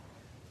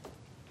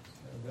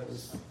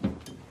is an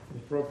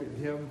appropriate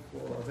hymn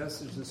for our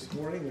message this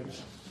morning,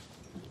 which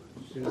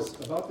is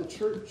about the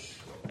church.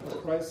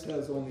 Christ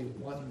has only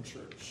one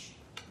church.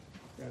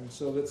 And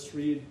so let's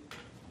read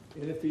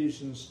in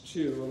Ephesians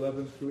 2,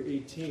 11 through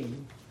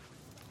 18,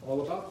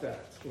 all about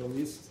that, or at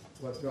least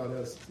what God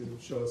has to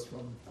show us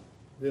from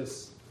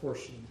this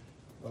portion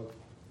of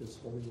his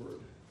holy word.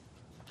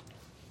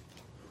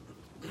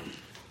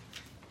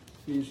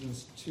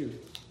 Ephesians 2,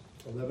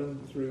 11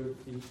 through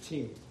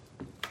 18.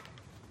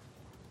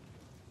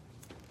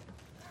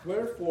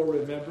 Wherefore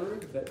remember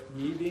that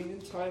ye being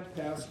in time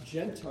past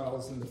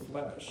Gentiles in the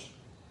flesh,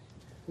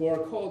 who are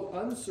called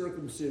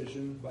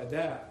uncircumcision by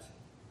that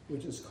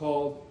which is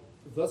called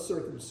the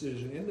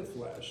circumcision in the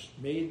flesh,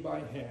 made by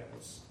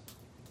hands,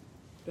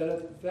 that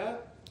at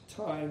that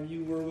time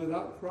you were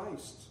without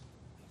Christ,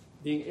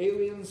 being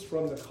aliens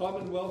from the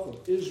commonwealth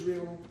of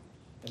Israel,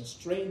 and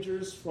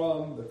strangers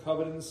from the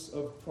covenants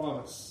of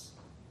promise,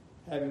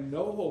 having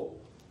no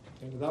hope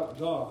and without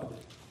God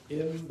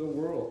in the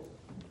world.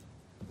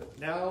 But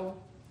now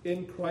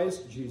in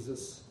Christ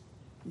Jesus,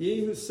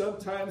 ye who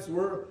sometimes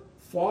were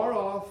far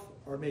off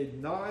are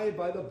made nigh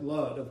by the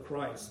blood of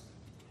Christ.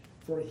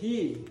 For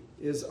he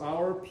is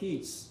our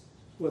peace,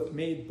 who hath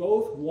made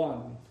both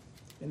one,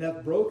 and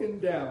hath broken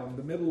down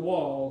the middle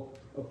wall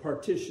of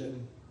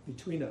partition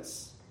between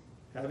us,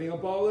 having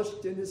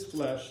abolished in his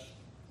flesh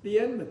the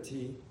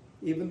enmity,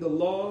 even the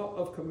law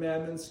of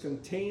commandments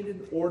contained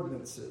in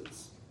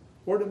ordinances,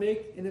 for to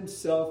make in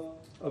himself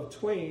of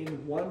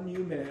twain one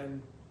new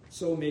man,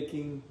 so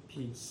making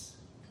peace,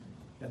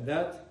 and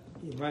that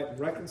he might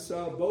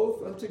reconcile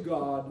both unto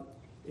God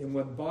in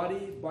one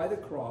body by the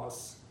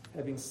cross,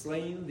 having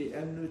slain the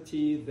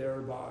enmity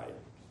thereby,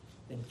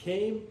 and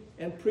came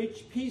and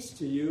preached peace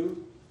to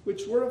you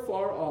which were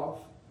afar off,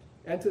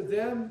 and to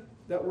them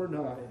that were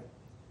nigh.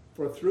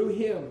 For through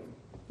him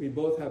we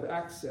both have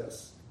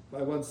access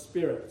by one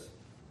Spirit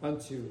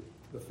unto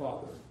the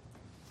Father.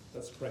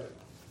 Let's pray.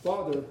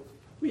 Father,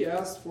 we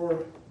ask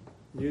for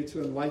you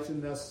to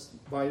enlighten us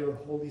by your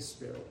Holy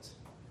Spirit,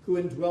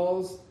 who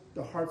indwells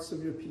the hearts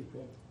of your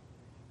people,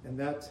 and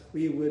that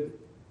we would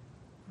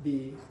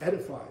be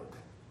edified,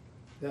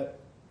 that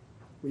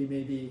we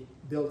may be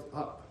built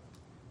up,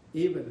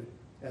 even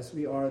as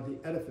we are the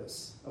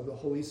edifice of the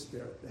Holy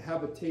Spirit, the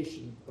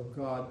habitation of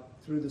God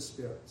through the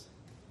Spirit,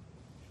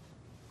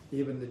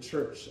 even the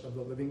church of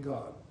the living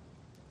God.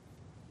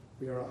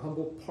 We are a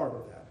humble part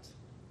of that,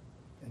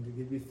 and we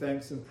give you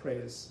thanks and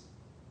praise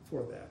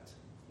for that.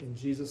 In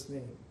Jesus'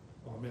 name,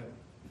 amen.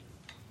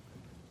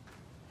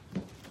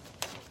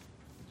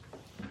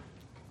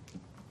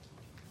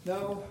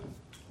 Now,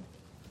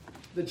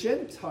 the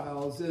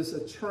Gentiles is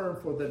a term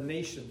for the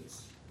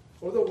nations,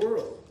 or the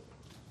world,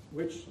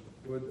 which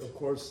would, of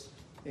course,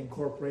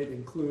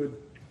 include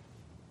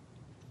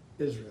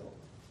Israel.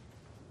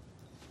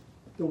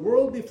 The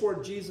world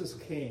before Jesus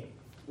came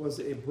was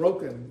a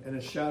broken and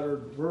a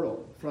shattered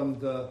world from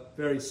the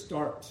very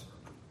start.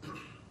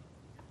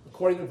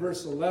 According to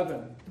verse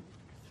 11,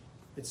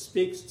 it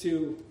speaks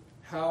to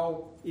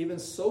how even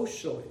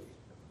socially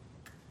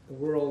the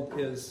world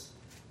is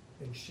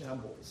in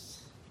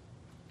shambles.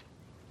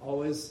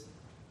 Always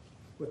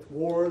with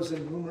wars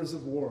and rumors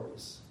of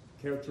wars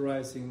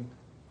characterizing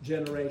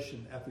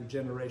generation after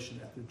generation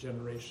after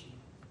generation.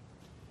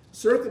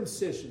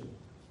 Circumcision,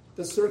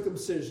 the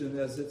circumcision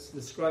as it's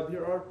described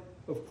here, are,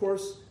 of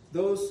course,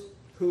 those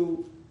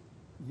who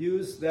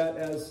use that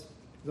as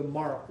the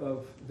mark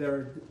of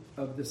their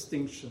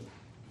distinction,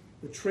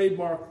 the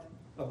trademark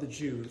of the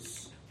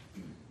Jews.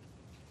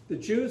 The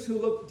Jews who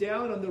looked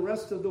down on the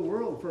rest of the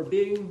world for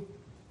being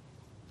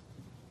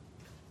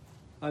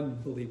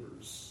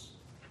unbelievers.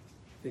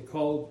 They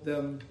called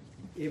them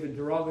even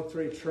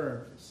derogatory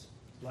terms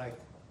like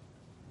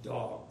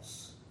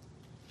dogs.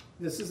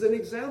 This is an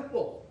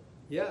example.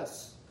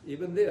 Yes,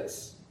 even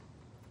this.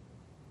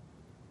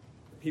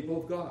 The people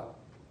of God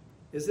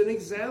is an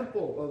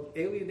example of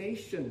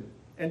alienation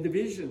and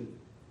division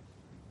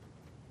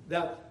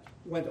that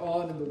went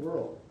on in the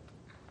world.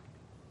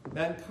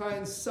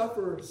 Mankind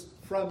suffers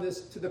from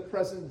this to the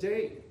present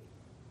day.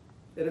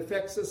 It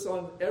affects us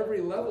on every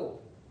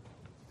level.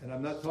 And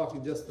I'm not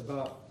talking just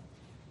about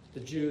the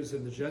Jews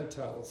and the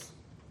Gentiles,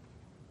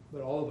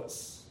 but all of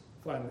us,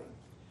 finally.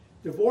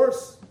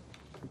 Divorce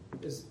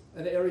is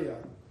an area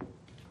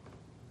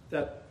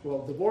that,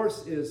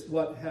 divorce is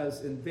what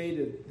has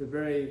invaded the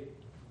very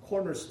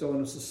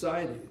cornerstone of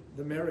society,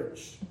 the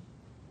marriage.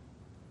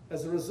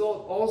 As a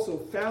result, also,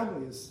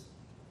 families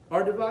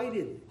are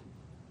divided.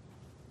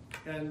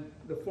 And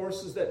the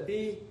forces that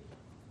be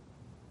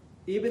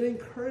even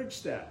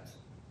encourage that.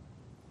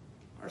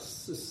 Our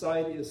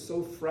society is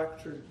so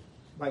fractured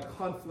by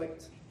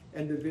conflict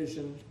and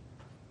division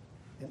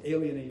and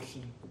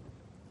alienation.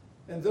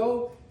 And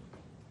though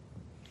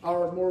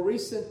our more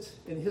recent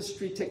in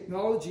history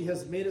technology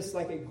has made us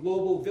like a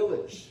global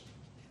village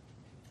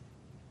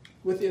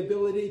with the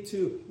ability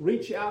to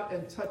reach out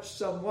and touch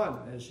someone,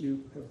 as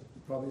you have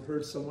probably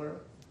heard somewhere,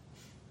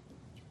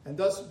 and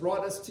thus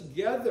brought us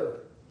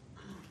together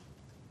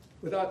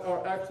without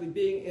our actually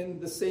being in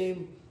the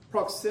same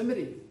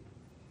proximity,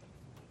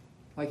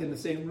 like in the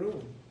same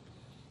room,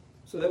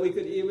 so that we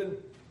could even,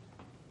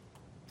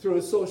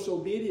 through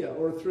social media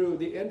or through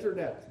the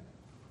internet,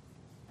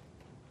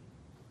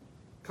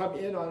 come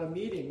in on a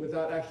meeting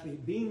without actually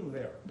being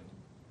there.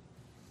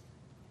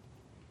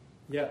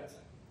 Yet,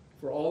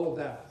 for all of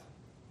that,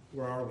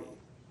 where are we?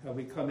 Have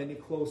we come any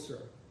closer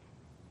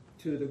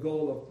to the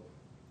goal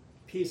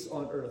of peace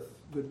on earth,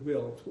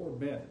 goodwill toward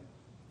men?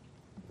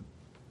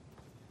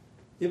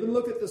 Even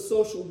look at the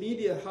social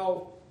media,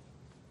 how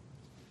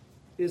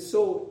it's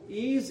so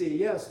easy,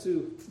 yes,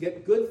 to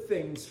get good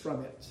things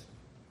from it.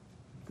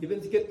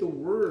 Even to get the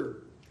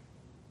word,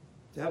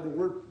 to have the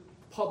word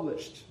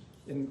published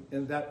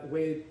in that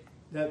way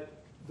that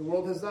the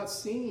world has not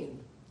seen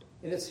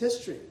in its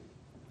history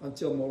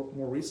until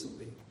more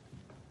recently.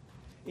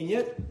 And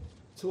yet,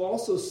 to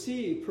also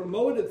see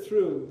promoted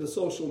through the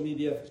social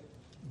media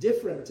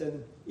different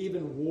and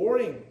even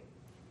warring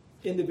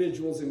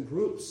individuals and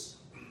groups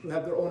who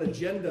have their own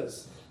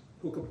agendas,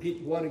 who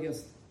compete one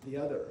against the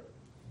other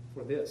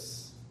for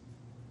this.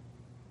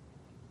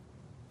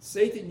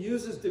 Satan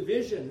uses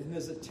division in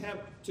his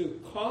attempt to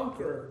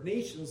conquer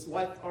nations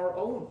like our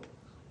own.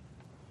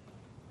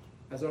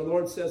 As our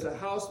Lord says, a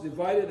house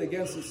divided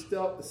against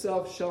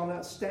itself shall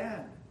not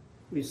stand.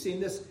 We've seen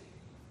this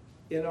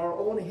in our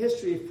own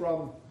history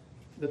from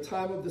the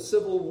time of the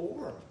Civil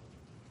War,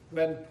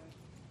 when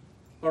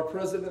our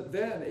president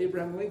then,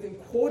 Abraham Lincoln,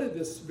 quoted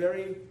this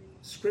very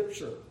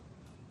scripture.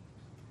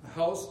 A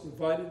house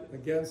divided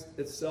against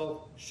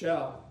itself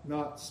shall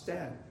not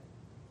stand.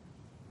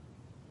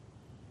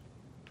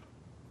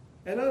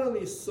 And not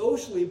only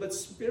socially, but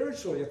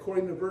spiritually,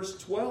 according to verse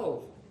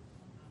 12.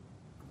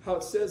 How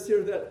it says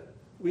here that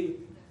we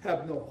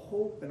have no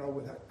hope and are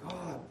without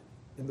God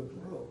in the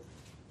world.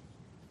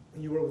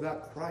 And you are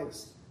without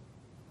Christ.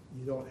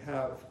 You don't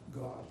have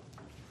God.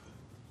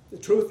 The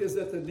truth is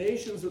that the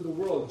nations of the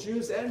world,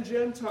 Jews and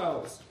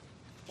Gentiles,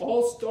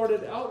 all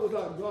started out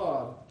without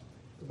God.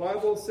 The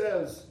Bible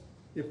says,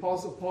 the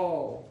Apostle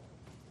Paul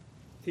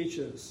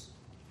teaches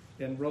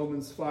in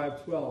Romans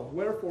 5:12,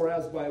 wherefore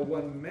as by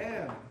one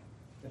man,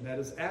 and that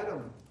is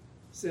Adam,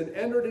 sin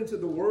entered into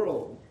the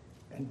world,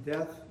 and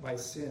death by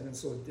sin. And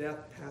so death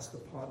passed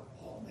upon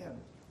all men,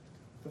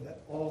 for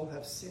that all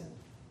have sinned.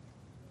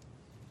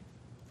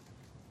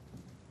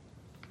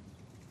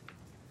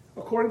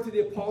 According to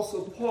the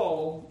Apostle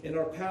Paul in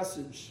our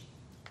passage,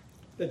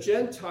 the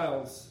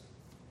Gentiles,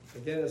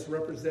 again as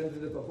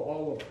representative of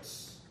all of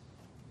us,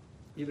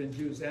 even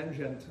Jews and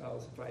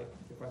Gentiles,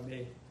 if I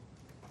may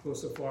go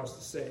so far as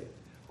to say,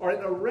 are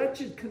in a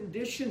wretched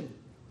condition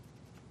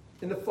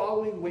in the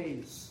following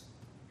ways.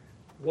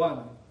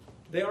 One,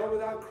 they are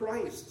without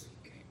Christ.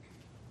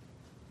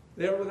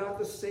 They are without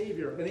the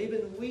Savior. And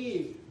even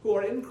we who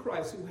are in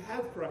Christ, who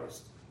have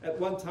Christ, at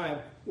one time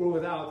were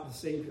without the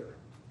Savior.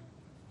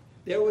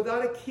 They are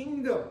without a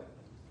kingdom.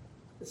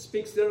 It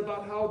speaks there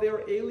about how they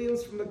are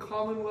aliens from the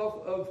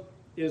commonwealth of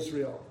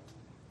Israel.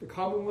 The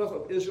commonwealth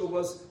of Israel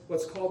was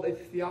what's called a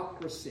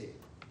theocracy.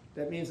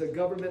 That means a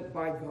government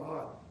by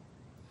God.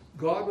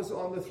 God was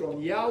on the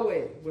throne.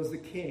 Yahweh was the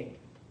king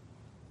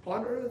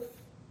on earth.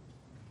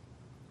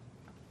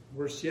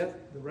 Worse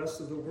yet, the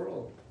rest of the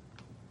world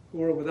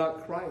who are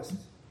without Christ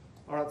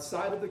are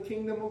outside of the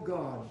kingdom of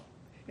God.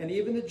 And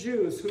even the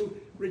Jews who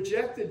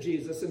rejected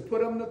Jesus and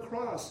put him on the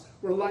cross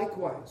were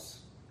likewise.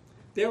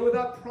 They are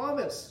without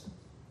promise.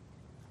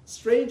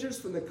 Strangers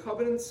from the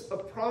covenants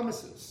of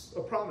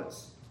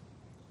promise.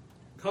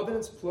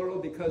 Covenants plural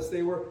because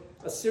they were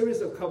a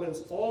series of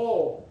covenants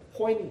all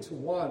pointing to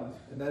one,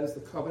 and that is the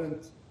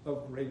covenant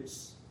of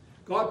grace.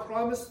 God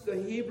promised the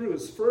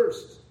Hebrews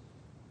first,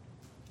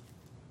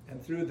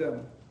 and through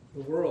them,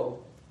 the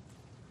world,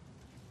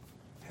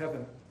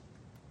 heaven.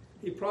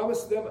 He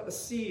promised them a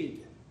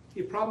seed.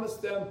 He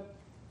promised them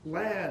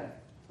land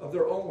of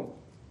their own,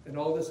 and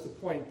all this to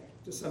point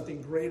to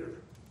something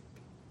greater.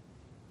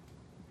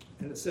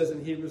 And it says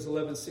in Hebrews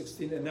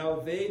 11:16, and now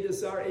they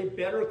desire a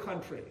better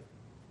country.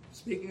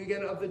 Speaking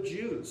again of the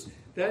Jews,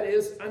 that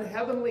is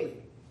unheavenly.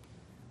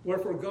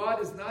 Wherefore God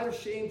is not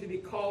ashamed to be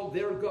called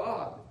their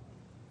God,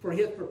 for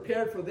he hath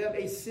prepared for them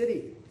a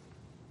city.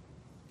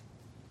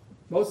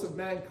 Most of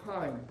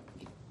mankind,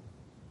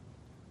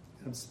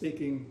 I'm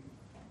speaking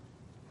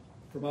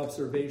from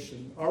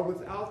observation, are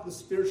without the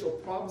spiritual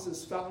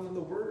promises found in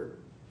the Word.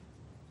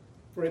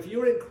 For if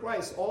you are in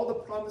Christ, all the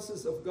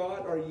promises of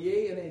God are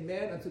yea and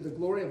amen unto the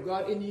glory of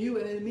God in you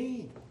and in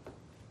me.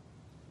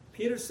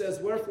 Peter says,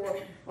 wherefore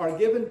are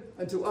given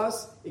unto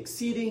us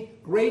exceeding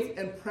great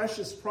and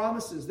precious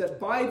promises, that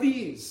by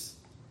these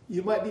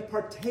you might be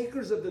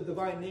partakers of the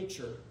divine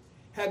nature,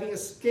 having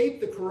escaped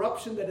the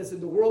corruption that is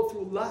in the world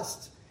through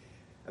lust.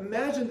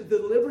 Imagine the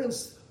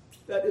deliverance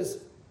that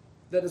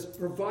is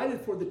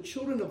provided for the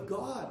children of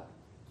God.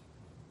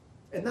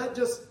 And not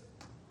just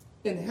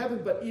in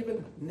heaven, but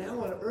even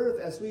now on earth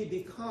as we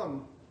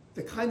become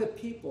the kind of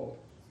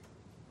people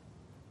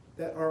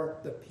that are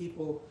the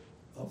people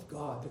of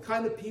God, the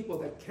kind of people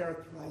that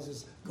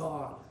characterizes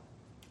God,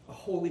 a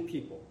holy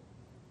people.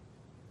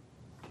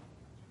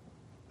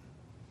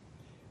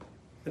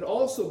 And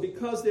also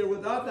because they're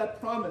without that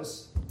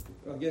promise,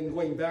 again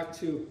going back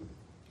to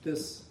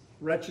this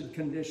wretched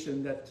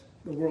condition that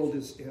the world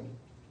is in.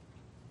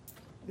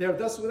 They are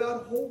thus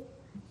without hope.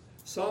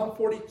 Psalm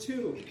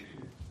 42,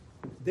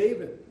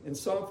 David in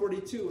Psalm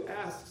 42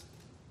 asks,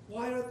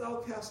 "Why art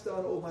thou cast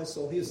down, O my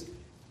soul?" He's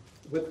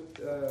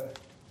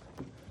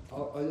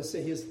I'll just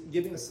say he's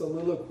giving a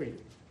soliloquy.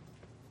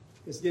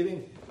 He's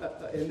giving,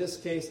 in this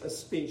case, a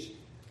speech,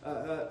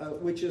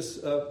 which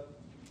is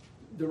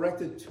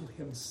directed to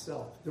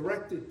himself,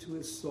 directed to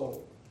his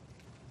soul.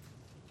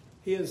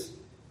 He is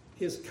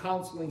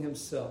counseling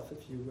himself,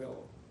 if you will.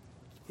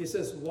 He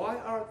says, "Why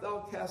art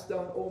thou cast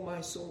down, O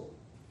my soul?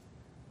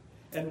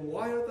 And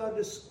why art thou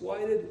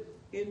disquieted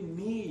in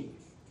me,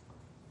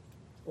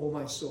 O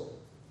my soul?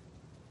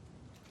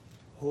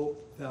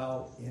 Hope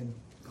thou in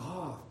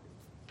God.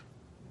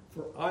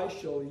 For I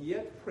shall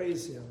yet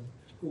praise him,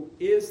 who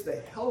is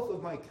the health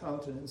of my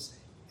countenance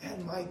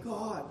and my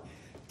God."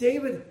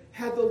 David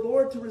had the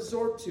Lord to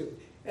resort to,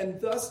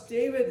 and thus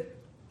David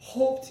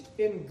hoped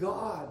in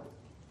God.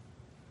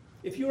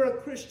 If you are a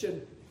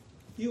Christian,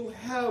 you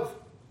have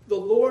the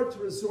Lord to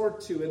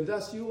resort to, and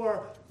thus you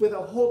are with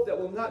a hope that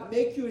will not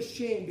make you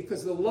ashamed,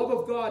 because the love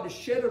of God is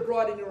shed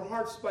abroad in your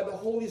hearts by the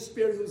Holy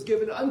Spirit who is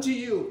given unto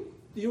you.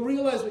 Do you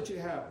realize what you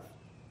have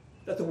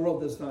that the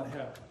world does not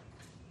have?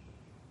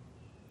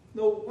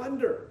 No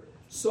wonder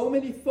so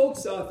many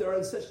folks out there are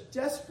in such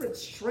desperate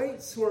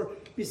straits, who are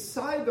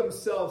beside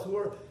themselves, who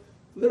are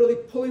literally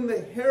pulling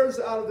the hairs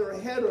out of their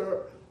head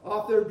or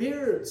off their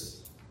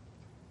beards,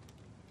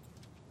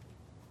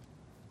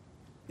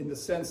 in the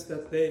sense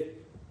that they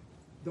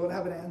don't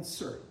have an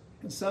answer.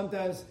 And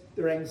sometimes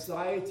their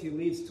anxiety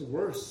leads to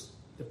worse,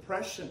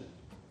 depression.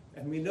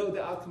 And we know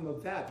the outcome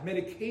of that,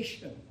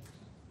 medication.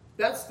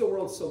 That's the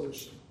world's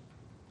solution.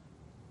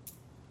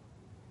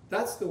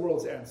 That's the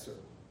world's answer.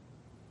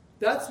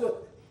 That's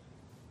what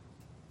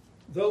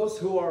those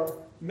who are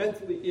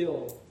mentally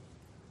ill,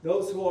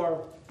 those who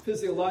are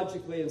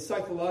physiologically and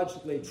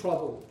psychologically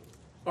troubled,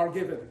 are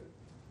given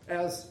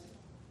as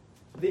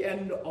the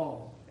end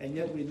all. And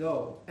yet we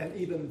know, and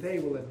even they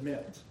will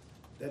admit,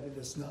 that it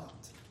is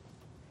not.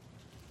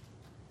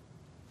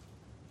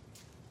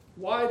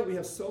 Why do we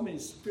have so many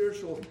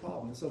spiritual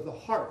problems of the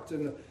heart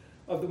and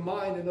of the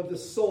mind and of the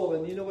soul?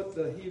 And you know what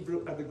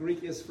the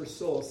Greek is for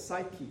soul?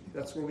 Psyche.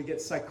 That's where we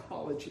get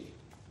psychology.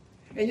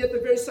 And yet the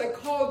very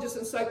psychologists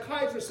and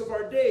psychiatrists of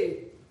our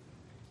day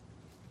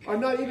are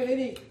not even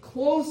any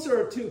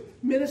closer to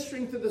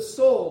ministering to the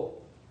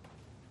soul,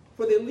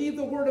 for they leave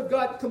the Word of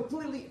God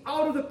completely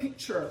out of the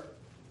picture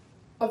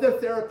of their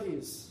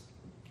therapies.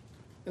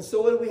 And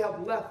so what we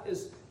have left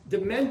is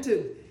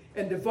demented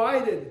and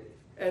divided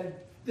and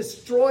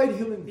destroyed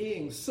human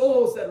beings,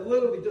 souls that are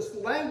literally just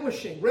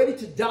languishing, ready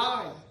to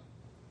die.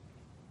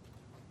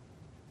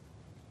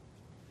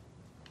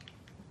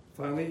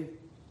 Finally,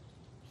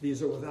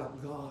 these are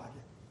without God.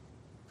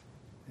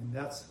 And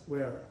that's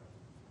where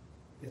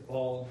it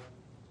all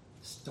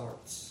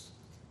starts.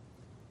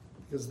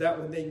 Because that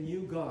when they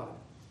knew God,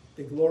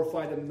 they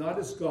glorified him not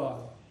as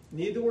God,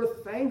 neither were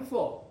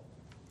thankful,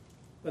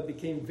 but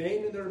became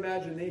vain in their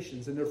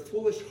imaginations, and their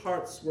foolish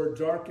hearts were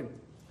darkened.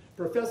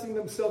 Professing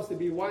themselves to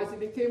be wise, they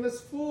became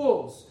as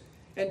fools,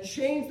 and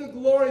changed the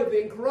glory of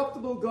the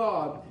incorruptible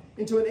God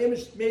into an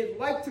image made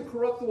like to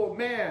corruptible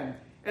man,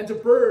 and to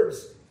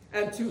birds,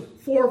 and to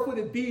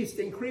four-footed beasts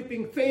and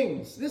creeping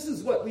things. This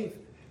is what we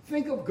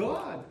think of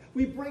God.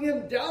 We bring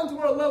him down to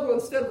our level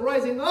instead of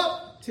rising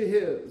up to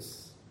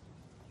his.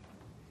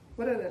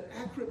 What an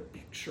inaccurate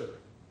picture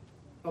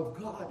of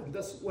God, and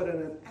thus what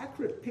an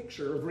inaccurate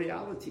picture of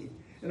reality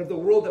and of the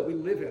world that we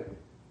live in.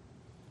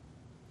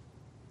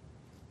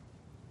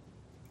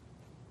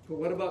 But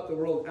what about the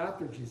world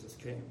after Jesus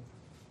came?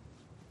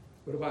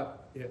 What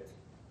about it?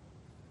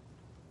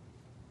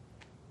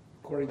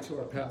 According to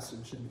our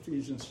passage in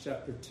Ephesians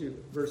chapter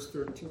 2, verse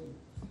 13.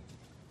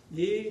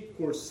 Ye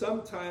who were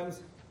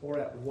sometimes or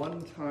at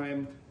one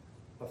time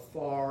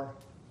afar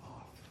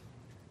off.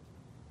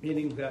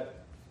 Meaning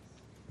that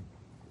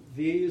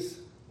these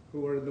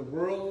who were in the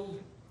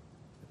world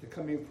at the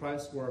coming of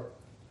Christ were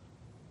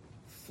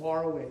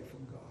far away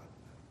from God.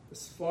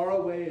 As far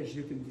away as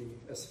you can be.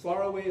 As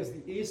far away as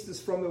the east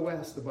is from the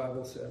west, the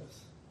Bible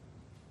says.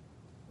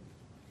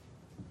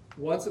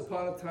 Once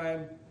upon a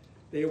time,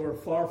 they were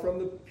far from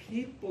the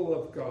people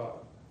of God.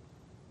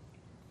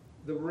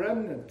 The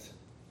remnant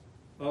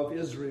of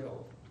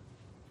Israel,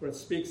 where it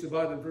speaks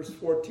about in verse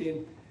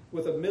 14,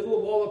 with a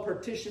middle wall of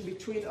partition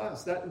between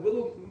us. That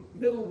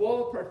middle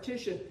wall of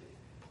partition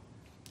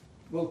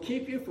will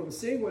keep you from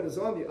seeing what is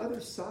on the other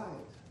side.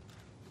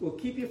 Will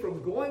keep you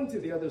from going to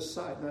the other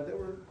side. Now,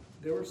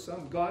 there were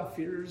some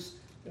God-fearers,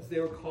 as they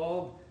were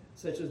called,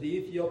 such as the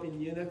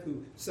Ethiopian eunuch,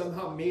 who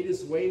somehow made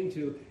his way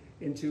into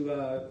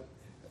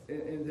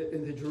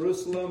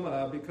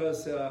Jerusalem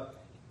because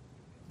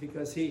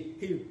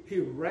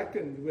he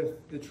reckoned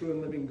with the true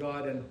and living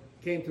God and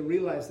came to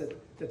realize that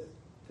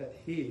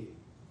he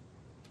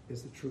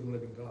is the true and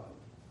living God.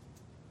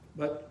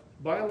 But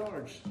by and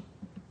large,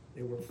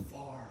 they were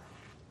far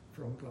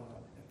from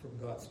God and from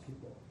God's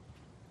people.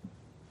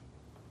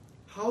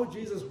 How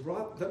Jesus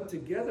brought them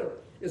together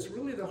is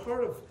really the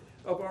heart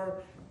of our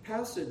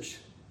passage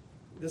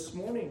this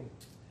morning.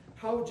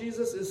 How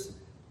Jesus is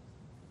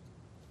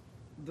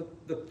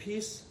the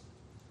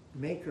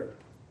peacemaker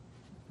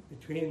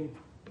between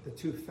the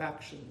two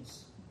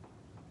factions.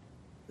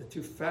 The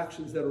two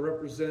factions that are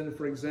represented,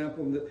 for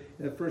example, in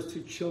the first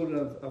two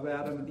children of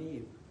Adam and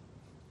Eve,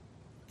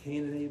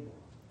 Cain and Abel,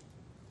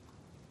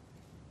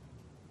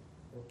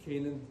 or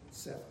Cain and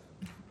Seth.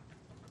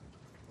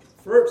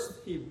 First,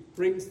 he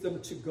brings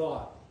them to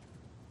God.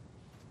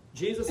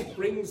 Jesus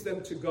brings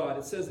them to God.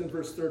 It says in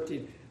verse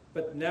 13,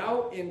 "But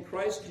now in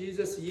Christ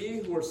Jesus, ye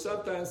who were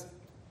sometimes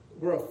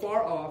were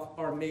afar off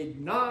are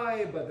made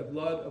nigh by the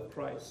blood of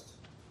Christ."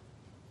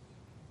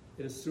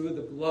 It is through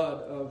the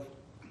blood of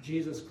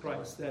Jesus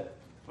Christ that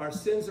our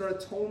sins are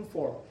atoned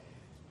for.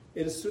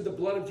 It is through the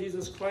blood of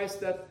Jesus Christ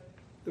that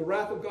the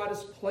wrath of God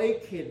is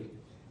placated,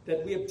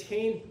 that we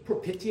obtain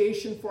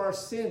propitiation for our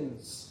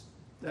sins.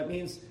 That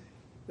means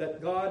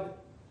that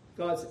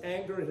God's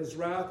anger and his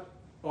wrath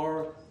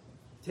are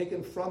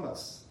taken from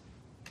us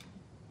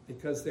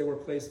because they were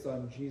placed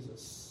on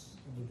Jesus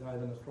and he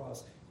died on the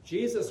cross.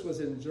 Jesus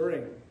was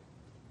enduring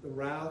the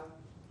wrath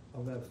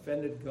of an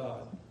offended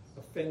God,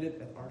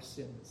 offended at our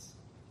sins,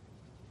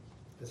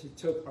 as he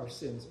took our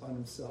sins on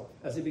himself.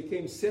 As he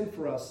became sin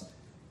for us,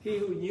 he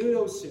who knew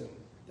no sin,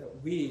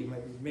 that we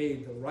might be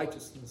made the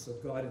righteousness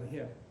of God in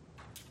him.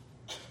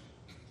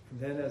 And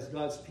then as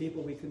God's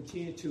people, we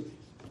continue to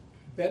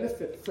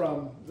benefit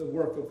from the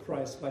work of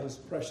Christ by his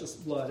precious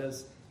blood,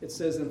 as it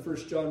says in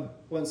 1 John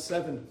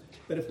 1:7.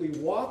 "But if we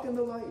walk in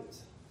the light,"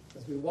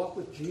 as we walk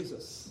with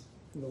Jesus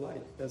in the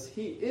light, as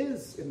he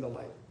is in the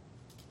light,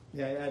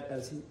 may I add,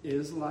 as he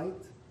is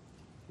light,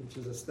 which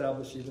is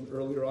established even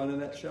earlier on in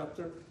that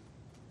chapter,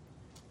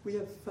 we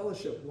have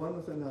fellowship one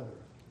with another.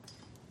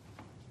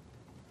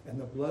 And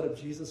the blood of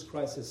Jesus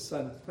Christ, his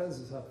Son,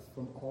 cleanses us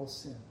from all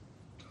sin.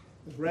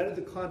 And granted,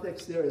 the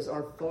context there is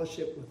our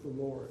fellowship with the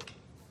Lord,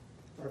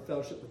 our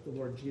fellowship with the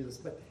Lord Jesus.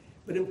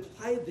 But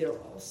implied there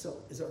also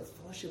is our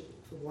fellowship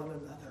with one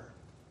another.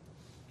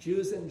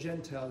 Jews and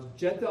Gentiles,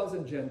 Gentiles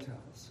and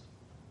Gentiles.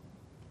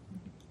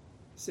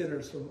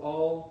 Sinners from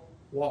all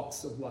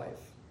walks of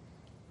life,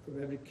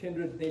 from every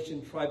kindred,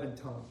 nation, tribe, and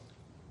tongue,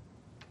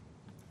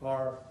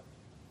 are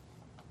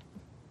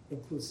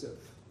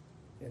inclusive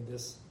in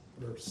this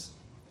verse.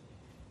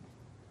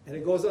 And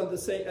it goes on to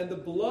say, "And the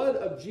blood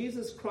of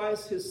Jesus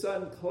Christ, his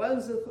Son,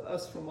 cleanseth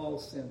us from all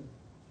sin."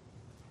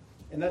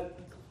 And that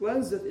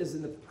cleanseth is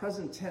in the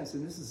present tense,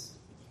 and this is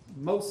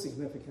most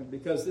significant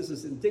because this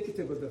is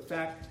indicative of the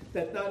fact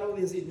that not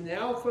only is he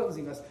now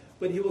cleansing us,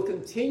 but he will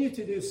continue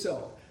to do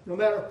so. No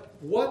matter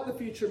what the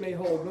future may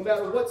hold, no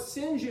matter what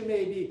sins you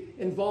may be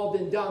involved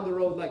in down the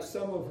road, like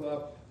some of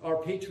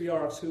our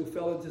patriarchs who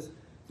fell into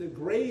the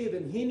grave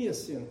and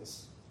heinous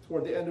sins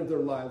toward the end of their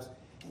lives.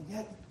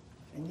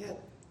 And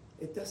yet,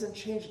 it doesn't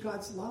change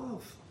God's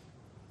love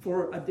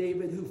for a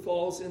David who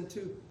falls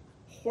into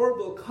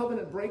horrible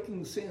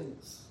covenant-breaking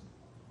sins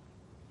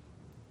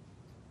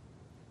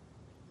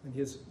when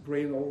he is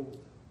gray and old.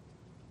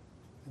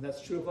 And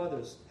that's true of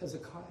others.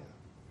 Hezekiah,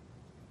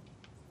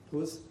 who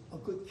was a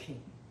good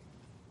king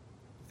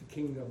of the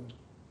kingdom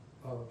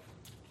of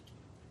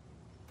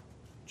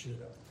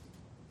Judah.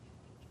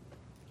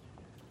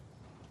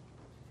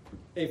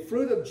 A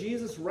fruit of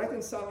Jesus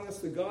reconciling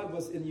us to God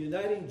was in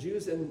uniting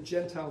Jews and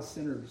Gentile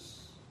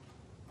sinners.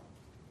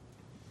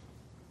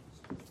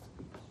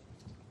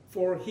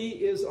 For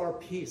he is our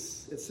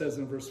peace, it says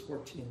in verse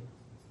 14.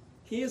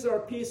 He is our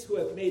peace who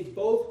hath made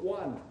both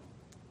one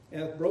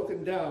and hath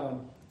broken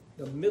down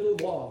the middle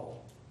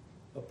wall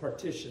of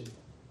partition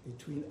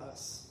between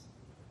us.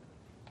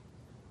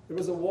 There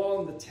was a wall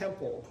in the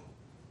temple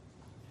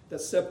that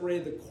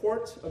separated the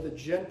court of the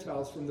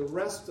Gentiles from the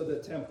rest of the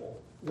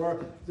temple,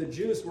 where the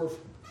Jews were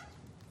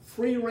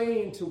free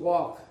rein to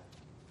walk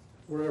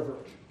wherever,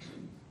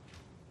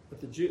 but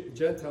the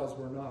Gentiles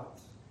were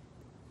not.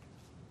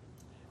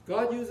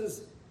 God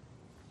uses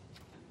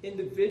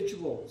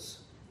individuals.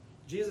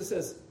 Jesus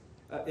says,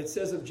 it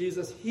says of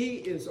Jesus, he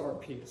is our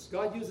peace.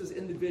 God uses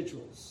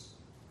individuals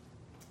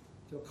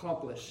to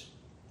accomplish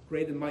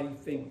great and mighty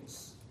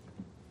things.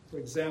 For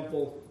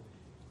example,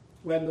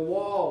 when the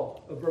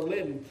wall of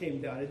Berlin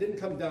came down, it didn't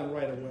come down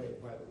right away,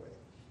 by the way.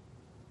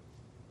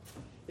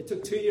 It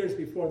took 2 years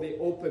before they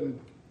opened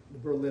the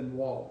Berlin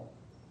Wall,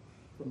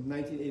 from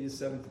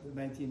 1987 to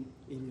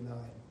 1989.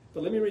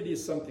 But let me read you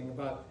something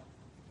about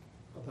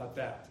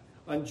that.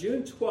 On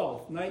June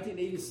 12,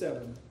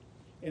 1987,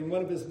 in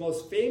one of his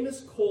most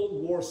famous Cold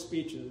War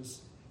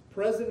speeches,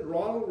 President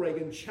Ronald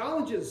Reagan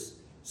challenges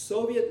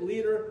Soviet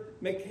leader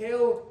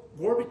Mikhail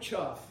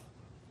Gorbachev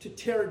to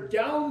tear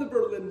down the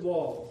Berlin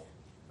Wall,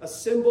 a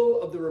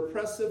symbol of the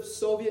repressive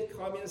Soviet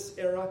communist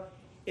era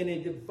in a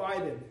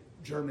divided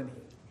Germany.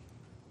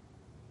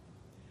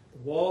 The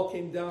wall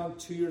came down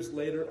 2 years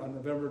later on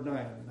November 9,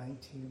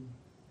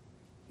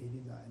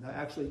 1989. Now,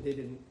 actually, they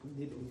didn't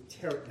immediately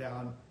tear it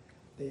down.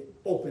 They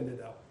opened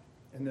it up,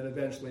 and then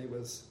eventually it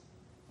was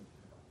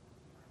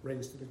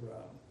razed to the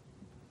ground.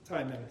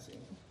 Time magazine.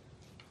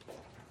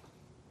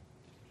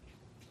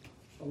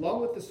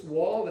 Along with this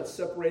wall that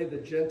separated the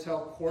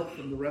Gentile court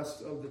from the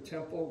rest of the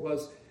temple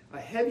was a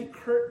heavy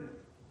curtain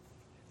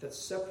that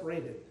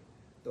separated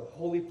the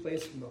holy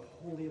place from the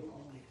Holy of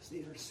Holies, the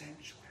inner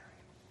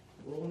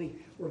sanctuary,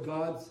 where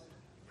God's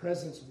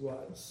presence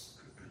was.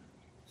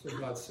 So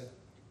God said,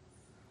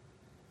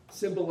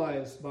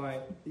 symbolized by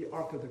the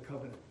Ark of the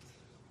Covenant.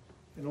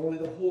 And only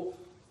the whole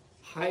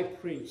high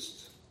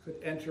priest could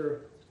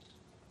enter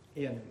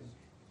in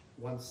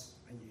once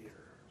a year.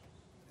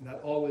 And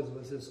that always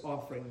was his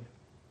offering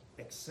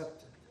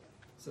accepted.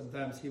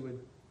 Sometimes he would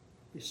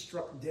be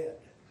struck dead.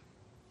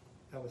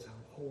 That was how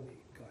holy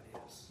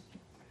God is.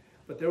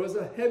 But there was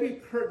a heavy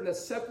curtain that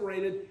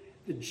separated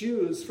the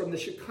Jews from the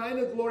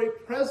Shekinah glory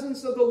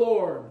presence of the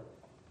Lord,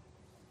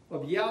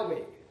 of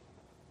Yahweh.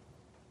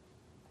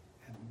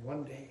 And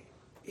one day,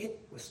 it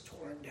was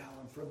torn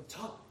down from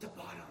top to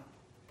bottom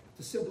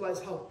to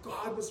symbolize how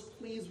God was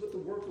pleased with the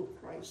work of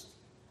Christ,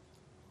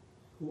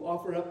 who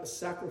offered up a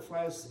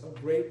sacrifice of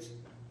great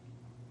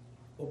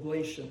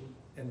oblation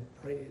and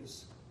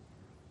praise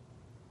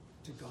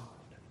to God,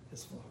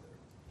 his Father.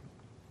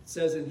 It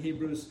says in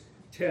Hebrews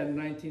 10,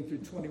 19 through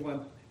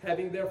 21,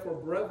 having therefore,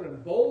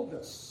 brethren,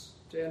 boldness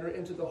to enter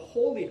into the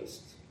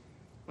holiest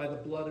by the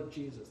blood of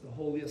Jesus. The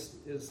holiest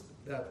is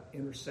that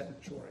inner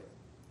sanctuary.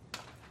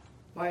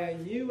 By a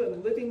new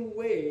and living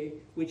way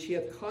which he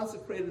hath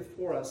consecrated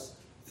for us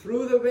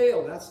through the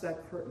veil. That's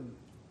that curtain.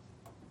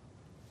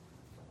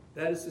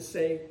 That is to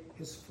say,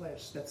 his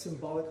flesh. That's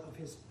symbolic of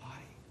his body.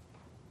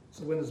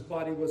 So when his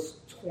body was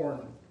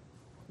torn,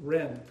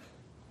 rent,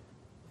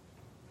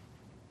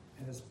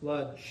 and his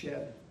blood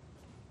shed,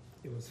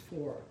 it was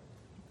for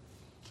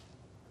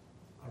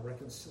our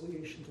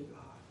reconciliation to God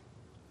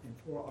and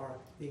for our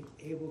being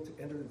able to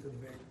enter into the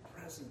very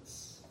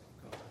presence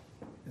of God.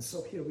 And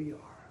so here we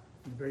are,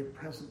 in the very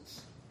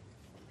presence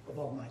of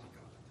Almighty God.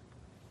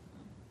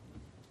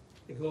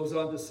 It goes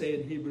on to say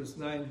in Hebrews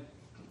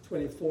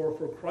 9:24,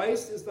 for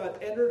Christ is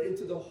not entered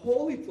into the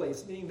holy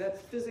place, meaning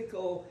that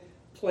physical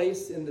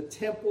place in the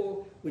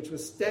temple which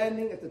was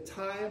standing at the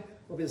time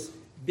of his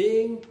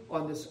being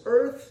on this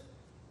earth.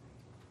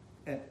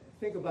 And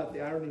think about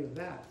the irony of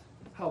that,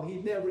 how he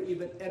never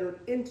even entered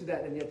into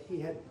that, and yet he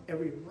had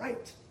every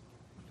right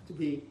to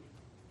be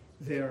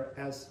there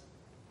as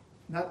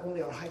not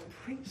only our high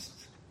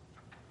priest,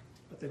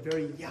 but the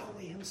very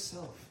Yahweh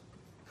himself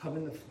come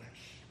in the flesh.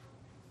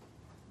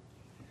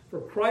 For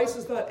Christ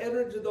is not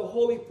entered into the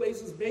holy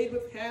places made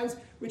with hands,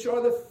 which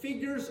are the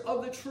figures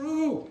of the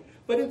true,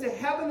 but into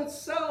heaven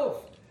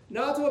itself,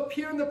 now to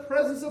appear in the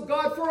presence of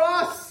God for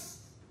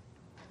us.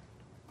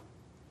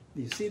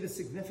 Do you see the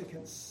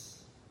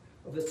significance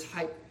of the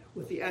type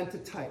with the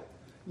antitype,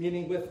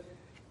 meaning with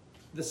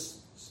the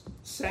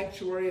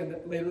sanctuary and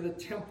later the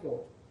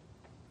temple,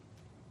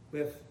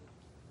 with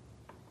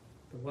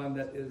the one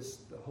that is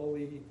the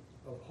Holy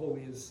of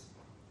Holies,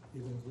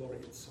 even glory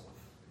itself.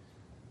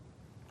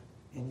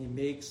 And he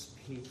makes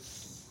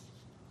peace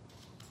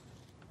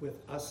with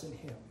us and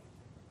him.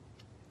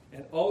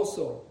 And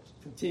also,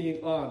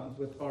 continuing on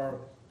with our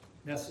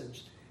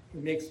message, he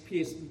makes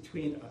peace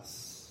between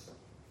us,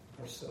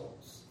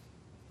 ourselves.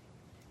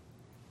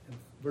 And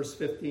verse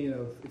 15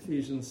 of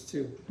Ephesians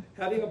 2,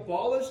 having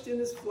abolished in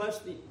his flesh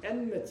the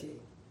enmity,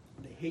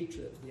 the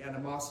hatred, the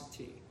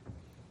animosity,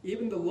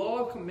 even the law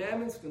of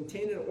commandments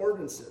contained in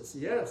ordinances.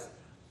 Yes,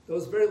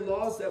 those very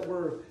laws that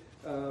were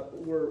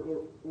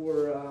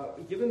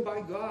given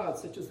by God,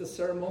 such as the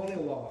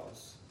ceremonial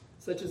laws,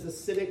 such as the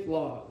civic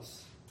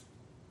laws,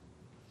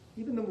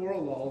 even the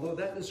moral law, although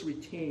that is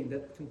retained,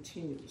 that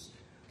continues.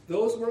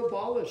 Those were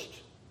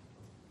abolished.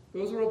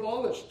 Those were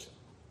abolished.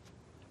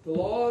 The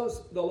law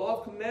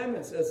of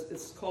commandments, as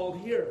it's called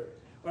here,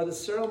 are the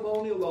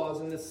ceremonial laws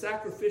and the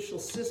sacrificial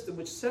system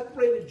which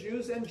separated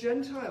Jews and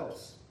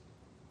Gentiles.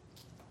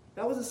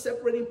 That was a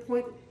separating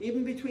point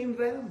even between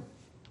them.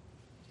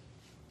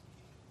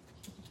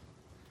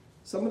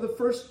 Some of the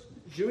first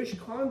Jewish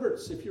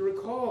converts, if you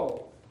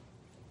recall,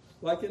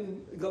 like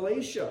in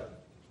Galatia,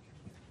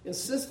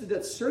 insisted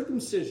that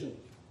circumcision,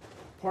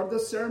 part of the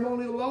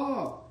ceremonial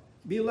law,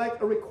 be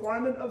like a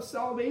requirement of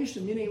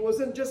salvation, meaning it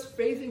wasn't just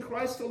faith in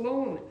Christ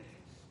alone,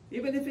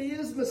 even if he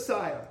is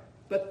Messiah,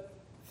 but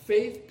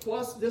faith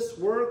plus this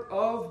work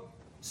of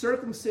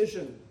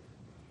circumcision.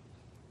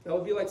 That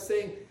would be like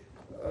saying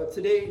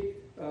today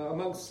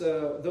amongst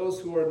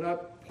those who are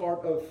not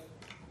part of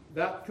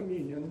that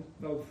communion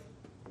of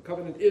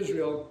covenant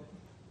Israel,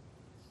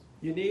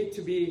 you need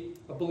to be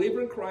a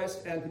believer in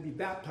Christ and to be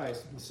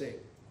baptized to be saved.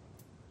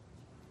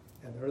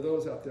 And there are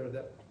those out there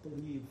that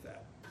believe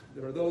that.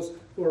 There are those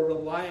who are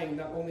relying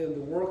not only on the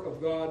work of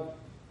God,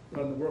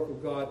 but on the work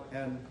of God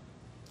and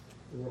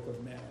the work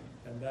of man.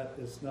 And that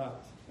is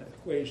not an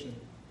equation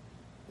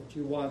that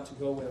you want to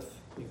go with,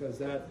 because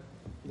that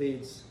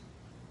leads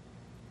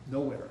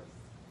nowhere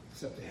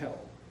except to hell.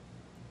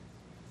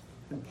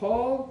 And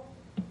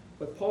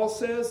what Paul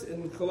says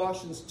in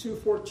Colossians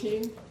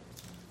 2:14,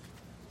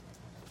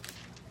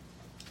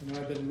 and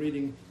I've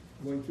been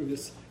going through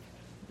this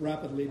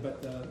rapidly,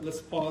 but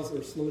let's pause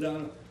or slow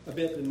down a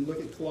bit and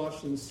look at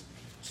Colossians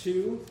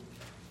 2,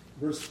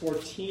 verse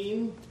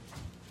 14.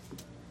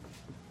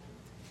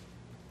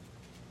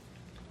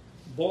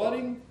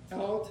 Blotting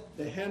out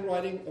the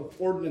handwriting of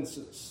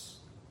ordinances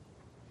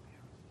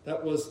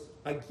that was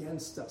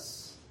against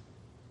us.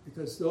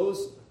 Because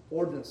those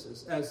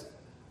ordinances, as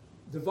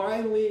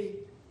divinely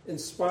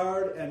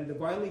inspired and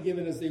divinely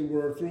given as they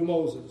were through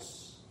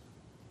Moses,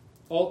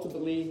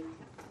 ultimately,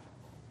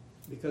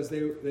 because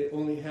they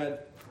only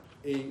had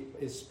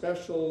a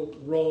special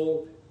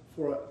role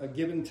for a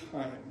given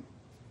time,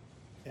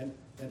 and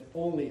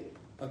only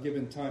a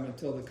given time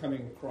until the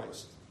coming of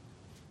Christ,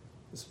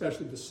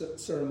 especially the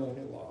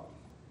ceremonial law,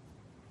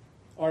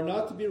 are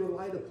not to be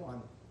relied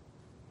upon.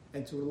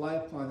 And to rely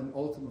upon them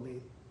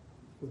ultimately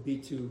would be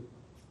to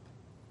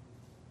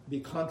be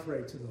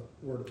contrary to the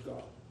Word of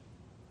God.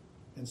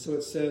 And so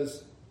it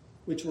says,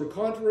 which were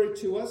contrary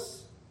to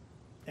us,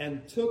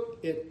 and took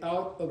it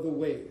out of the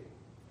way.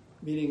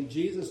 Meaning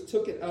Jesus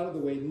took it out of the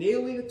way,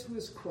 nailing it to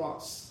his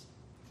cross.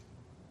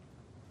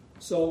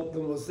 So the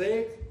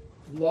Mosaic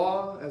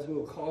law, as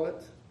we'll call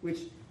it, which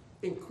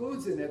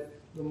includes in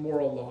it the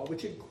moral law,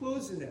 which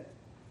includes in it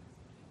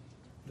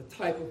the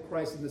type of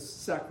Christ in the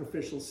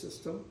sacrificial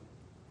system,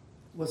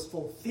 was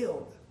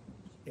fulfilled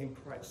in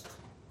Christ.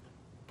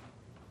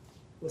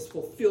 Was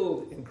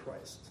fulfilled in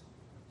Christ.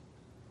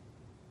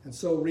 And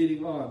so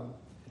reading on,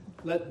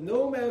 let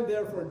no man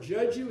therefore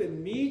judge you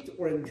in meat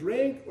or in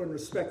drink or in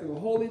respect of the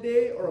holy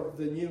day or of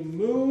the new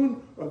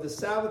moon or of the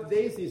Sabbath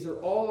days. These are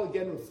all,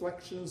 again,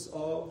 reflections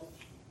of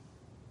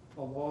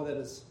a law that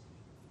is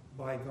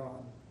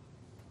bygone,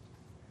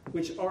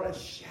 which are a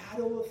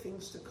shadow of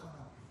things to come.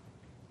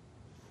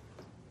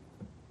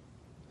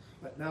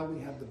 But now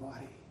we have the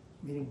body,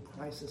 meaning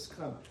Christ has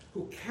come,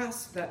 who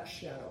casts that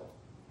shadow,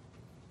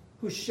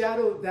 whose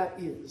shadow that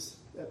is,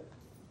 that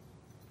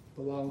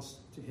belongs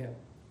to him.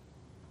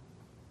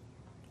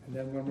 And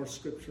then one more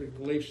scripture,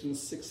 Galatians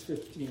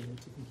 6:15,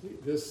 to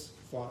complete this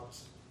thought.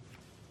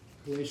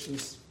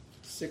 Galatians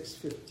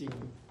 6:15.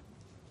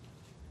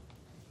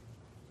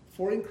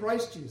 For in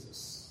Christ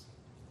Jesus,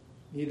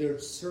 neither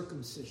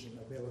circumcision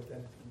availeth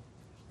anything,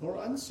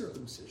 nor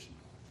uncircumcision,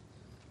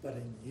 but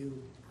a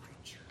new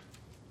creature.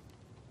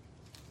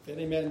 If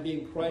any man be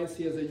in Christ,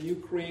 he is a new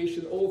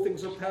creation. Old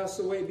things are passed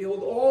away.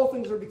 Behold, all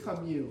things are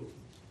become new.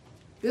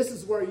 This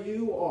is where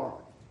you are,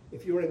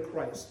 if you are in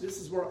Christ. This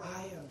is where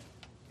I am,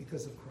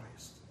 because of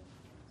Christ.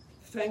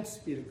 Thanks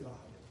be to God.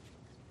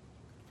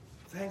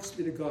 Thanks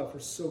be to God for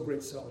so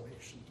great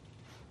salvation.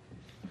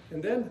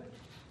 And then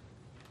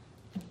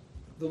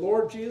the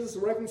Lord Jesus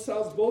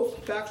reconciles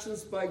both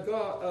factions by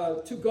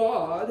God, to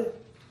God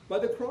by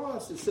the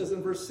cross. It says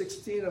in verse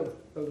 16 of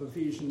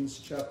Ephesians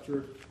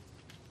chapter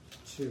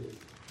 2. It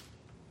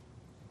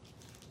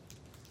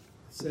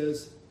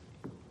says,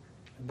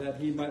 and that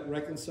he might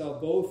reconcile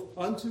both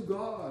unto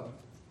God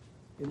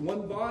in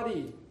one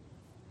body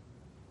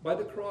by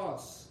the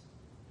cross,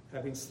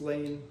 having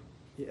slain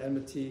the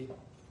enmity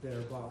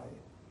thereby.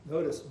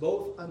 Notice,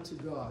 both unto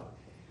God.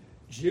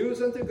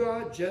 Jews unto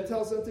God,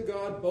 Gentiles unto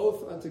God,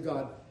 both unto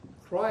God.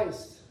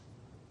 Christ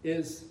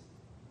is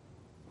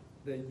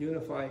the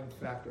unifying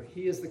factor.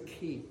 He is the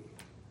key.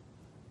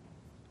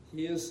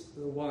 He is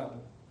the one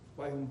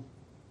by whom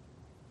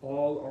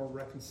all are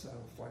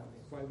reconciled finally,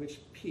 by which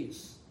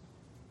peace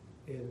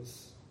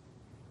is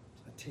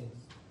attained.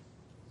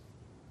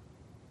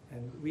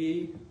 And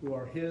we who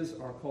are his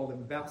are called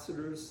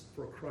ambassadors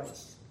for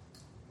Christ.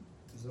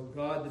 As though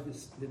God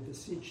did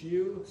beseech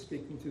you,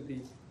 speaking to the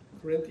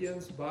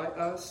Corinthians, by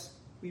us,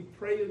 we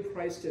pray in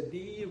Christ that be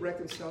ye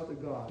reconciled to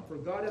God. For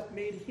God hath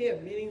made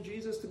him, meaning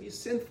Jesus, to be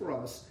sin for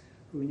us,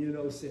 who knew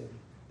no sin,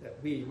 that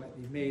we might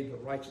be made the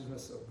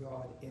righteousness of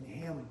God in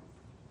him.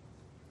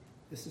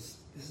 This is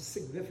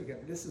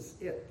significant. This is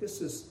it.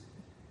 This is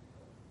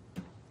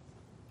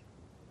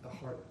the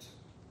heart.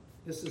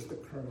 This is the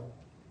kernel.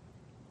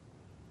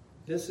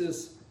 This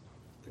is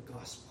the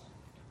gospel.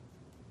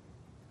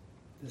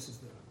 This is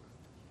the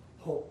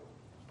hope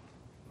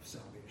of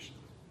salvation.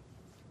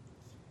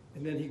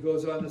 And then he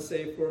goes on to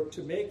say, for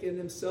to make in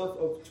himself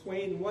of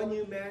twain one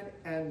new man,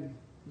 and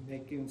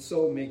making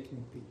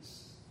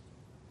peace.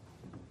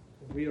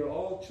 We are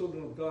all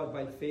children of God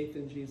by faith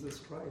in Jesus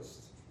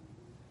Christ.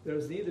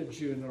 There's neither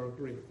Jew nor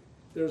Greek.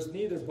 There's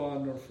neither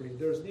bond nor free.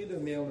 There's neither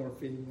male nor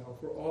female.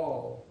 For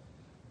all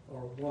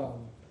are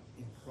one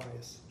in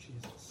Christ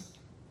Jesus.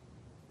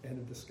 End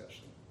of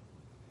discussion.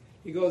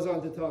 He goes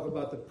on to talk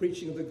about the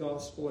preaching of the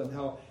gospel and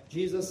how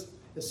Jesus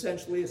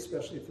essentially,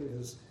 especially through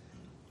his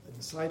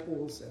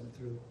disciples and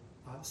through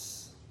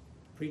us,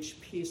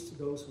 preached peace to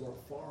those who are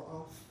far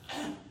off,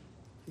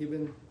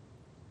 even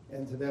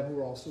and to them who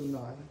are also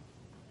nigh.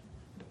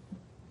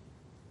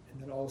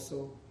 And then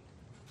also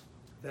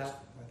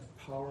that by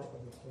the power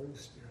of the Holy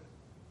Spirit.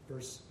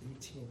 Verse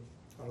 18,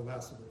 our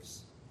last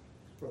verse.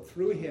 For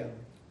through him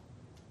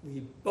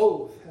we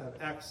both have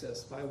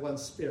access by one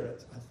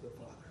Spirit unto the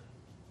Father.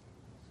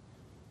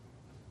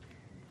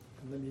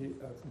 And let me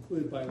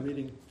conclude by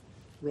reading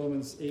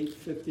Romans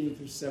 8:15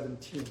 through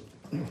 17.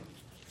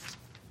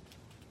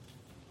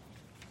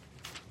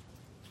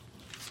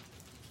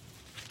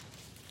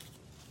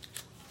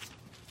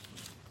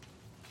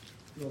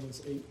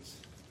 Romans 8,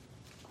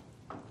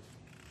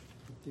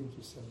 15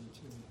 through 17.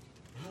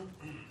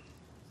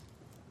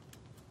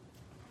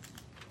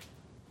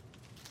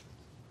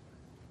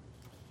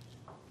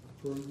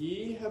 For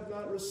ye have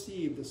not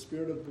received the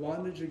spirit of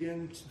bondage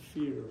again to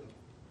fear,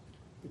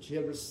 but ye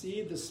have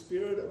received the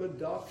spirit of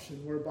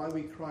adoption, whereby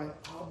we cry,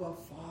 Abba,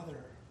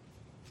 Father,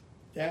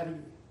 Daddy,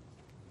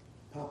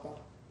 Papa.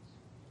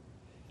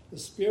 The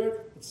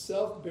Spirit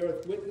itself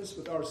beareth witness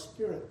with our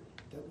spirit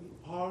that we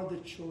are the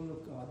children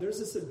of God.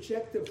 There's a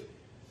subjective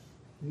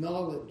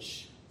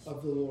knowledge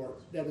of the Lord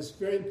that is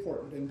very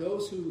important. And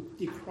those who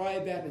decry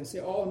that and say,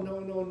 oh, no,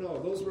 no, no,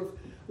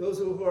 those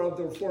who are of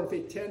the Reformed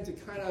faith tend to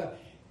kind of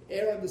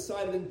err on the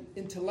side of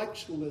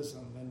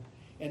intellectualism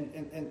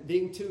and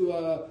being too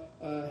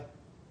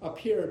up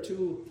here,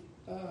 too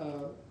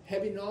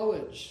heavy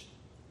knowledge,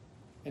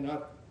 and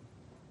not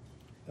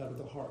out of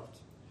the heart.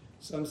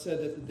 Some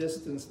said that the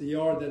distance, the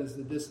yard that is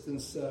the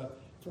distance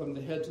from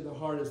the head to the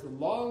heart, is the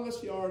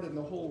longest yard in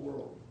the whole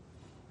world.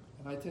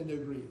 And I tend to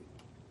agree.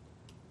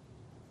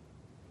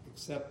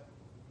 Except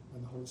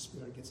when the Holy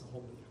Spirit gets a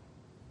hold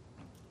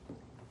of you.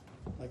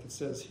 Like it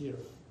says here.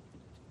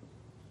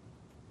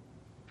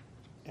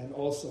 And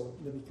also,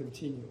 let me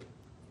continue.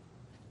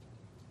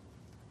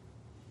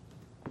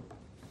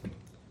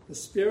 The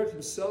Spirit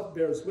himself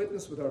bears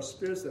witness with our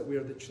spirits that we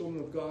are the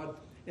children of God.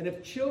 And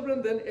if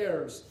children, then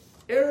heirs,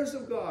 heirs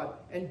of God,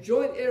 and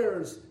joint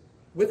heirs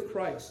with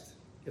Christ,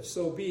 if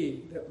so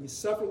be that we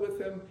suffer with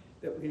him,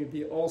 that we may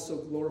be also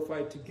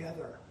glorified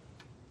together.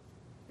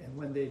 And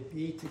when they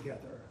be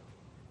together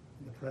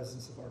in the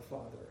presence of our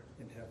Father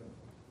in heaven.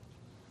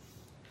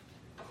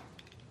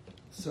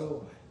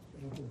 So,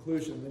 in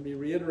conclusion, let me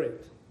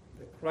reiterate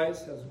that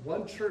Christ has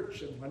one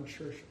church and one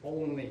church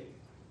only.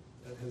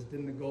 That has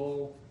been the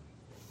goal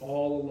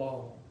all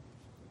along.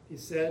 He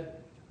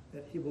said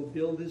that he will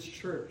build his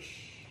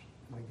church,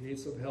 and the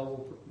gates of hell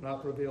will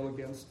not prevail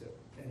against it.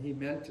 And he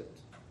meant it.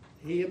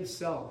 He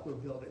himself will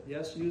build it.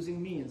 Yes,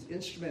 using means,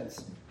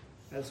 instruments,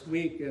 as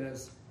weak and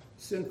as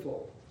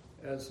sinful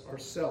as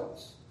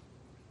ourselves.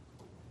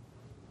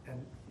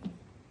 And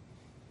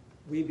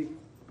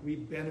we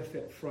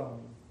benefit from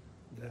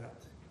that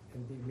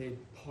and be made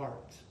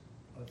part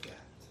of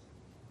that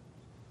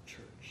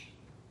church.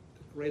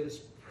 The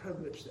greatest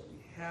privilege that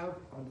we have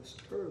on this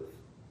earth,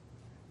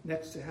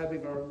 next to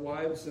having our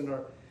wives and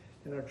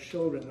our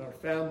children and our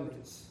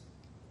families,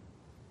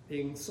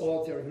 being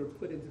solitary, who are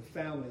put into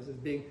families, as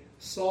being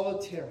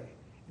solitary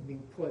and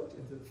being put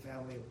into the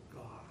family of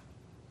God.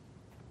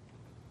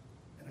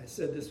 And I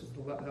said that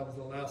was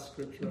the last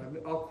scripture.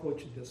 I'll quote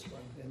you this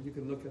one, and you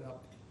can look it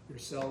up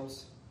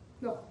yourselves.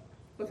 No,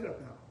 look it up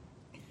now.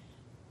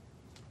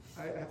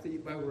 I have to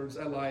eat my words.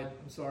 I lied.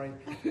 I'm sorry.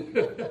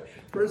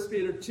 1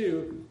 Peter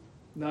 2,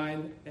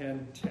 9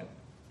 and 10.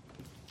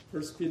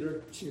 1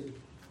 Peter 2,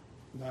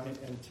 9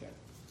 and 10.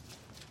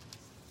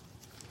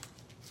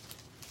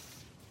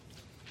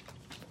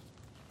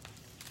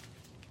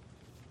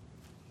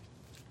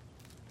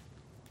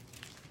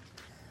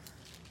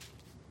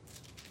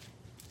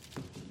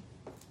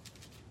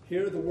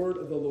 Hear the word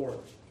of the Lord.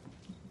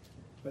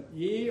 But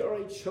ye are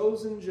a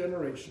chosen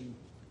generation,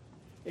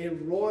 a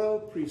royal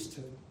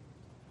priesthood,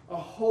 a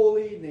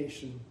holy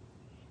nation,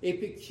 a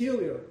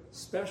peculiar,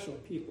 special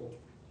people,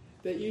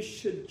 that ye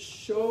should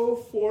show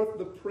forth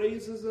the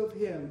praises of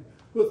him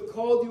who hath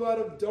called you out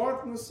of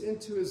darkness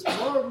into his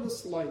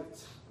marvelous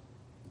light,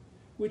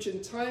 which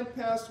in time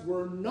past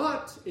were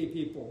not a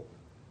people,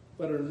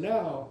 but are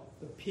now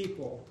the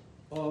people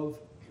of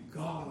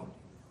God,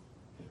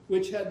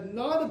 which had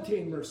not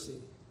obtained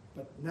mercy,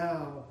 but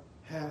now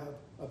have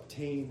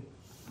obtained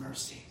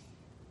mercy.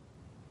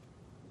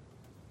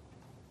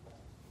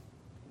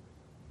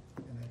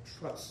 And I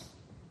trust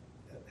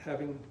that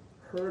having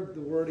heard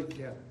the word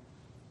again,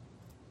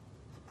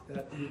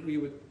 that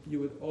you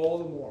would all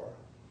the more,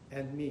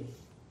 and me,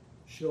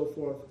 show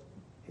forth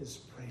his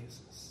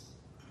praises,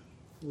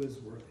 who is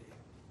worthy,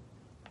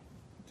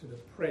 to the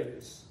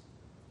praise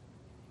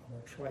of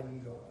our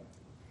triune God,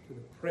 to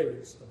the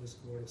praise of his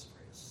glorious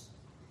praise.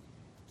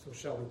 So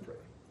shall we pray.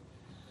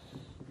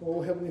 Oh,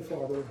 Heavenly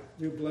Father,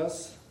 do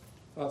bless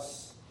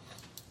us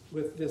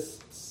with this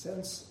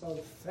sense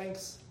of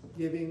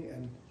thanksgiving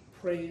and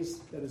praise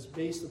that is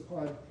based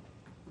upon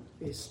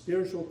a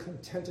spiritual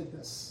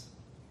contentedness,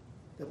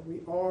 that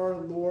we are,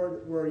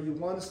 Lord, where you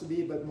want us to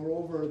be, but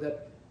moreover,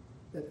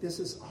 that this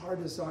is our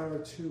desire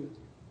too,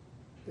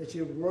 that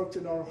you have worked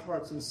in our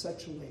hearts in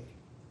such a way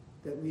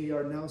that we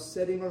are now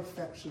setting our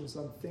affections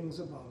on things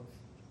above.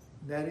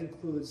 That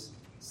includes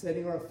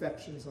setting our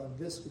affections on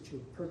this which you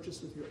have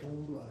purchased with your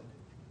own blood,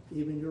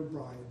 even your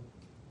bride,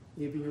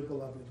 even your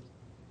beloved,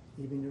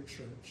 even your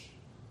church,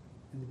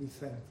 and to be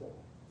thankful,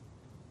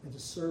 and to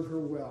serve her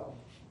well,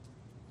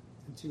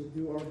 and to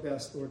do our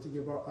best, Lord, to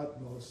give our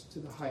utmost to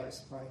the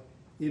highest by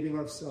giving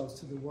ourselves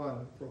to the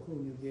one for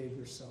whom you gave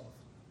yourself,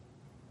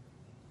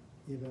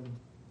 even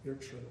your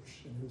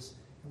church. And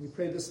we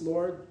pray this,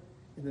 Lord,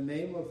 in the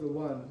name of the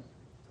one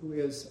who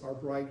is our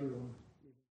bridegroom,